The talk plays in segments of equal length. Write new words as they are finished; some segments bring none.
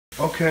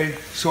Okay,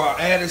 so I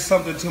added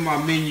something to my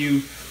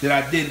menu that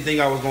I didn't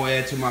think I was gonna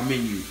add to my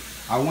menu.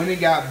 I went and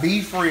got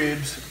beef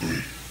ribs.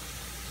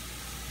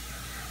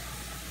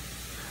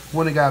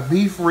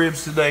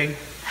 Today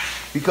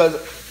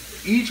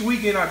because each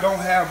weekend I don't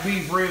have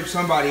beef ribs,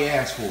 somebody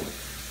asks for it.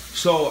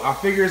 So I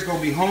figure it's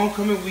gonna be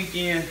homecoming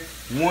weekend.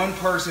 One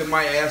person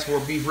might ask for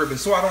a beef rib, and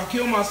so I don't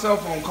kill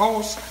myself on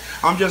cost.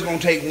 I'm just gonna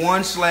take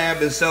one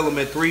slab and sell them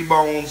at 3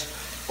 bones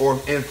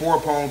and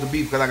 4 pounds of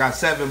beef because I got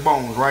 7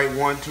 bones, right?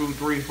 1, 2,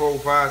 3, 4,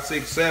 5,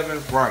 6,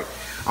 7, right?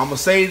 I'm gonna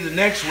save the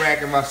next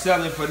rack if I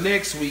sell it for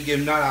next week.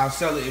 If not, I'll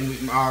sell it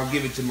and I'll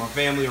give it to my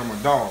family or my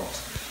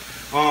dogs.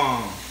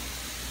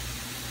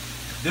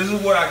 This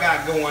is what I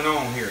got going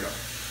on here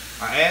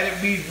though. I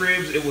added beef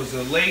ribs. It was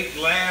a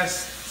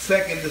last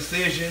second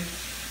decision,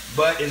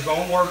 but it's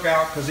gonna work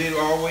out because it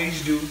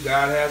always do.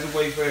 God has a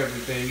way for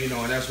everything, you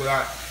know, and that's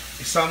what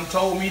something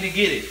told me to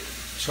get it.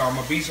 So I'm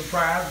gonna be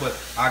surprised, but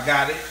I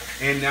got it,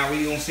 and now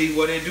we gonna see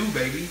what it do,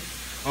 baby.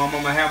 I'm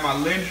gonna have my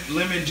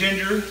lemon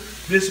ginger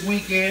this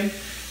weekend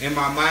and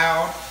my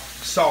mild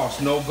sauce.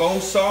 No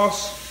ghost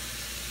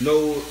sauce,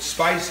 no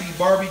spicy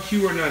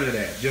barbecue or none of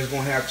that. Just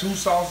gonna have 2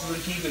 sauces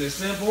and keeping it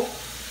simple.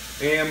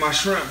 And my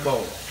shrimp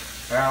bowl.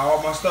 I got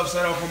all my stuff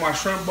set up for my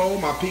shrimp bowl.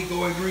 My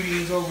pico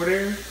ingredients over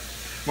there.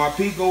 My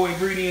pico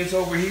ingredients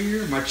over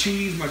here. My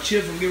cheese, my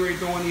chips. I'm getting ready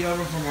to throw in the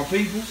oven for my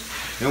peoples.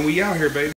 And we out here, baby.